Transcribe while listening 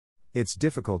it's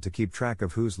difficult to keep track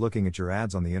of who's looking at your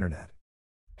ads on the internet.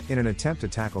 In an attempt to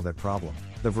tackle that problem,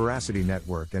 the VERASITY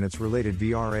network and its related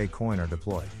VRA coin are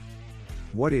deployed.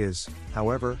 What is,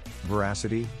 however,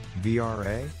 VERASITY,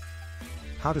 VRA?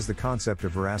 How does the concept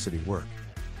of veracity work?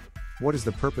 What is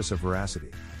the purpose of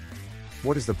veracity?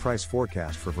 What is the price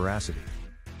forecast for veracity?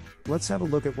 Let's have a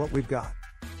look at what we've got.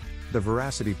 The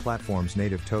VERASITY platform's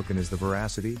native token is the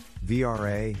VERASITY,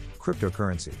 VRA,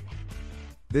 cryptocurrency.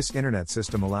 This internet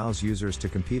system allows users to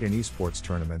compete in esports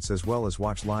tournaments as well as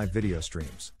watch live video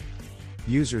streams.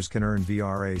 Users can earn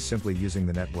VRA simply using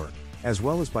the network, as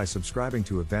well as by subscribing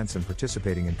to events and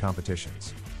participating in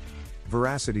competitions.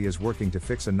 VERASITY is working to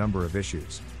fix a number of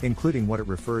issues, including what it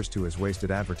refers to as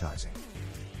wasted advertising.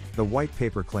 The white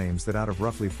paper claims that out of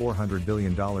roughly $400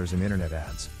 billion in internet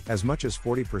ads, as much as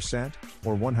 40%,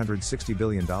 or $160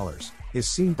 billion, is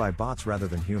seen by bots rather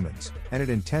than humans, and it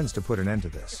intends to put an end to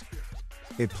this.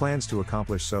 It plans to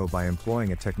accomplish so by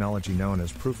employing a technology known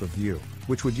as proof of view,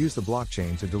 which would use the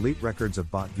blockchain to delete records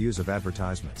of bot views of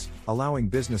advertisements, allowing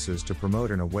businesses to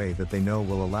promote in a way that they know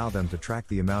will allow them to track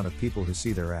the amount of people who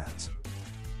see their ads.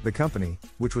 The company,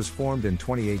 which was formed in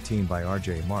 2018 by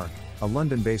RJ Mark, a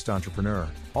London-based entrepreneur,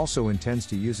 also intends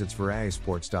to use its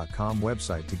VeraSports.com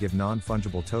website to give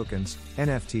non-fungible tokens,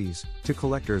 NFTs, to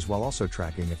collectors while also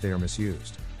tracking if they are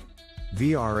misused.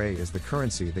 VRA is the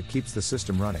currency that keeps the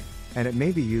system running, and it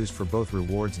may be used for both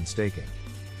rewards and staking.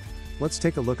 Let's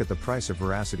take a look at the price of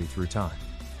veracity through time.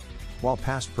 While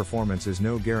past performance is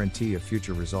no guarantee of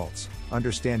future results,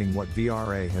 understanding what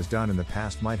VRA has done in the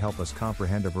past might help us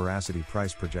comprehend a veracity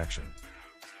price projection.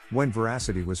 When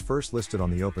veracity was first listed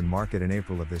on the open market in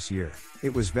April of this year,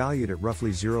 it was valued at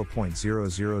roughly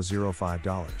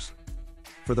 $0.0005.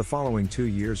 For the following 2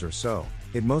 years or so,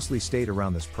 it mostly stayed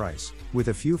around this price, with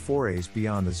a few forays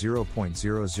beyond the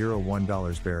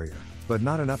 $0.001 barrier, but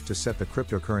not enough to set the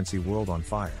cryptocurrency world on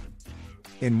fire.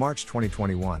 In March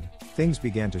 2021, things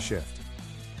began to shift.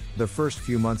 The first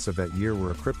few months of that year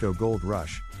were a crypto gold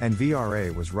rush, and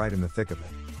VRA was right in the thick of it.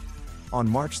 On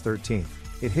March 13th,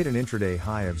 it hit an intraday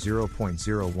high of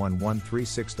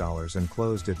 $0.01136 and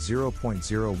closed at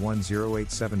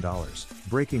 $0.01087,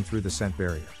 breaking through the cent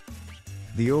barrier.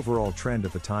 The overall trend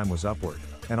at the time was upward,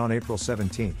 and on April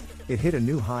 17th, it hit a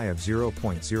new high of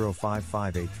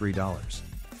 $0.055583.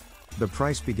 The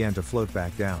price began to float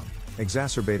back down,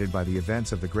 exacerbated by the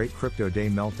events of the Great Crypto Day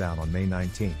meltdown on May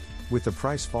 19th, with the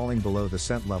price falling below the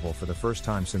cent level for the first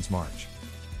time since March.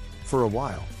 For a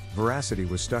while, veracity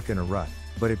was stuck in a rut,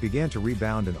 but it began to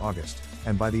rebound in August,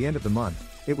 and by the end of the month,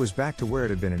 it was back to where it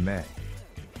had been in May.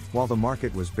 While the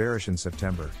market was bearish in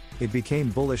September, it became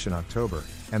bullish in October,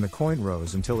 and the coin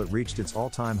rose until it reached its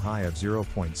all-time high of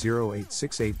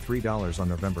 $0.08683 on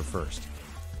November 1st.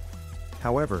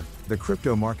 However, the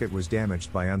crypto market was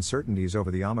damaged by uncertainties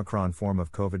over the Omicron form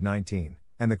of COVID-19,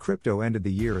 and the crypto ended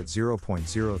the year at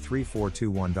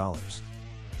 $0.03421.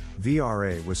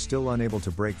 VRA was still unable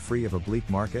to break free of a bleak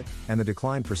market, and the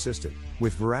decline persisted,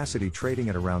 with veracity trading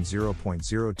at around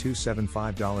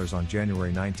 $0.0275 on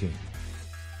January 19th.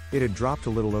 It had dropped a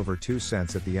little over 2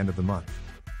 cents at the end of the month.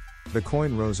 The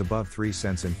coin rose above 3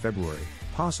 cents in February,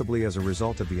 possibly as a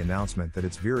result of the announcement that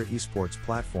its Verra esports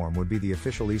platform would be the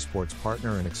official esports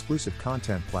partner and exclusive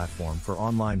content platform for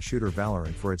online shooter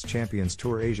Valorant for its Champions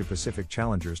Tour Asia Pacific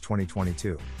Challengers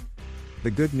 2022.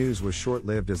 The good news was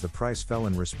short-lived as the price fell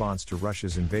in response to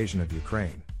Russia's invasion of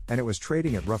Ukraine, and it was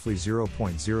trading at roughly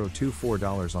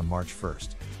 $0.024 on March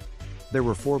 1st. There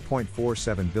were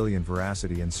 4.47 billion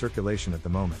veracity in circulation at the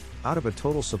moment, out of a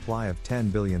total supply of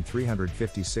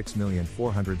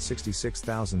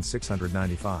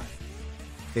 10,356,466,695.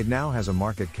 It now has a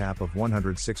market cap of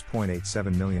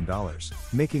 $106.87 million,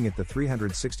 making it the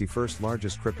 361st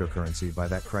largest cryptocurrency by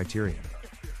that criterion.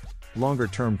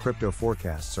 Longer-term crypto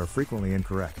forecasts are frequently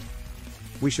incorrect.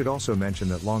 We should also mention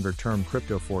that longer-term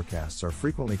crypto forecasts are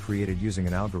frequently created using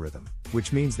an algorithm,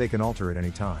 which means they can alter at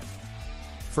any time.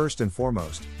 First and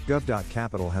foremost,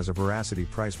 Gov.Capital has a veracity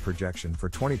price projection for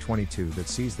 2022 that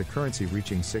sees the currency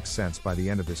reaching 6 cents by the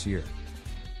end of this year.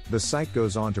 The site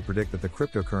goes on to predict that the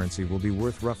cryptocurrency will be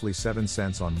worth roughly 7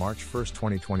 cents on March 1,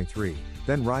 2023,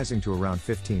 then rising to around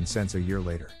 15 cents a year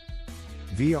later.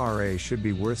 VRA should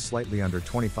be worth slightly under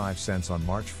 25 cents on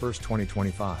March 1,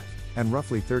 2025, and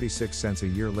roughly 36 cents a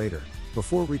year later,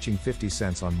 before reaching 50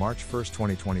 cents on March 1,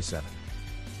 2027.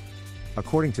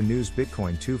 According to News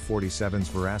Bitcoin 247's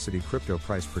veracity crypto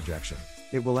price projection,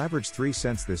 it will average 3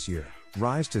 cents this year,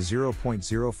 rise to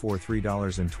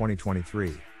 $0.043 in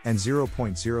 2023, and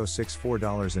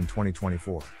 $0.064 in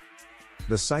 2024.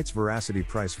 The site's Veracity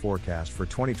price forecast for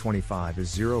 2025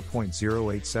 is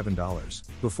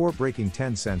 $0.087, before breaking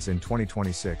 10 cents in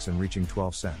 2026 and reaching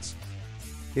 12 cents.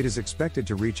 It is expected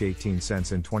to reach 18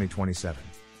 cents in 2027.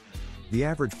 The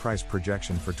average price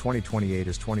projection for 2028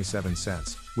 is 27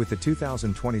 cents, with the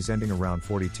 2020s ending around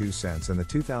 42 cents and the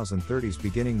 2030s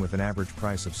beginning with an average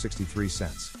price of 63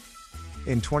 cents.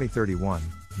 In 2031,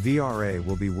 VRA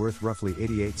will be worth roughly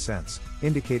 88 cents,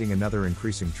 indicating another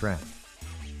increasing trend.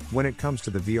 When it comes to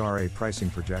the VRA pricing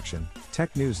projection,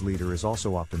 Tech News Leader is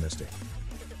also optimistic.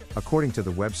 According to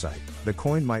the website, the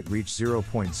coin might reach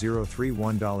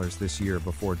 $0.031 this year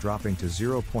before dropping to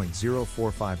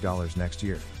 $0.045 next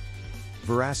year.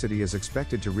 Veracity is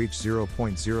expected to reach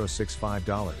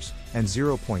 $0.065 and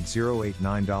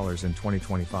 $0.089 in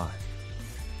 2025.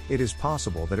 It is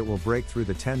possible that it will break through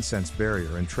the 10 cents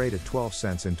barrier and trade at 12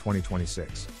 cents in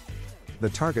 2026. The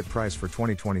target price for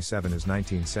 2027 is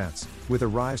 19 cents, with a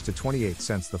rise to 28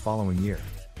 cents the following year.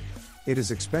 It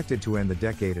is expected to end the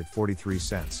decade at 43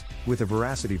 cents, with a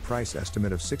Veracity price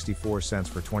estimate of 64 cents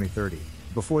for 2030,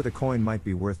 before the coin might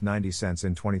be worth 90 cents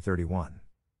in 2031.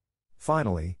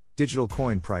 Finally, Digital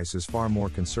Coin Price is far more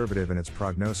conservative in its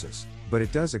prognosis, but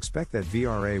it does expect that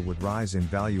VRA would rise in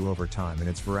value over time in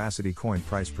its Veracity coin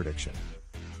price prediction.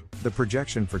 The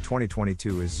projection for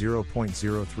 2022 is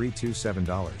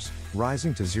 $0.0327,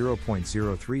 rising to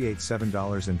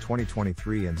 $0.0387 in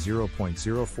 2023 and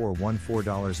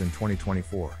 $0.0414 in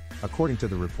 2024, according to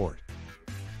the report.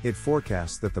 It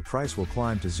forecasts that the price will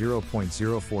climb to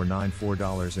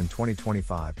 $0.0494 in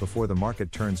 2025 before the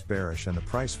market turns bearish and the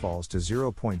price falls to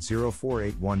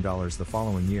 $0.0481 the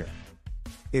following year.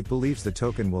 It believes the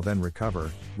token will then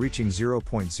recover, reaching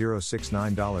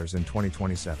 $0.069 in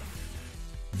 2027.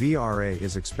 VRA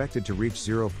is expected to reach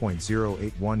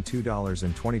 $0.0812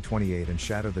 in 2028 and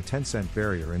shatter the 10-cent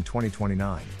barrier in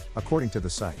 2029, according to the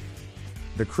site.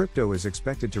 The crypto is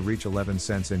expected to reach 11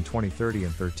 cents in 2030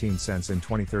 and 13 cents in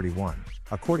 2031,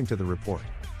 according to the report.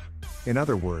 In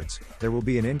other words, there will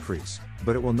be an increase,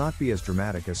 but it will not be as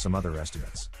dramatic as some other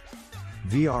estimates.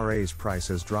 VRA's price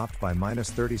has dropped by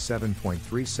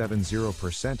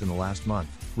 -37.370% in the last month,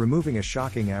 removing a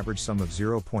shocking average sum of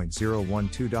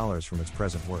 $0.012 from its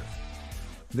present worth.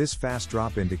 This fast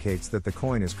drop indicates that the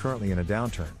coin is currently in a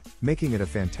downturn, making it a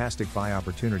fantastic buy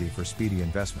opportunity for speedy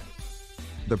investment.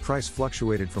 The price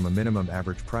fluctuated from a minimum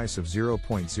average price of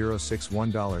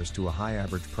 $0.061 to a high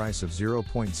average price of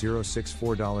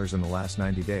 $0.064 in the last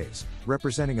 90 days,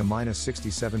 representing a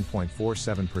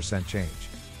 -67.47% change.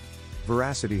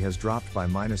 Veracity has dropped by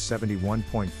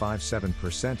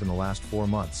 -71.57% in the last 4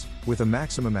 months, with a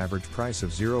maximum average price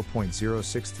of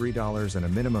 $0.063 and a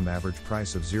minimum average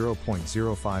price of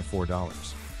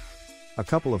 $0.054. A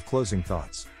couple of closing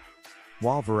thoughts.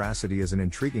 While Veracity is an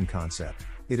intriguing concept,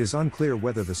 it is unclear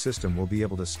whether the system will be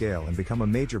able to scale and become a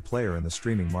major player in the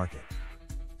streaming market.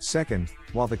 Second,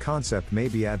 while the concept may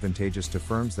be advantageous to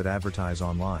firms that advertise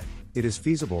online, it is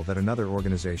feasible that another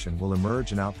organization will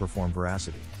emerge and outperform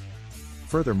Veracity.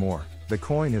 Furthermore, the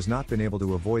coin has not been able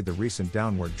to avoid the recent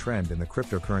downward trend in the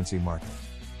cryptocurrency market.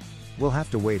 We'll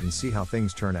have to wait and see how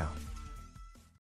things turn out.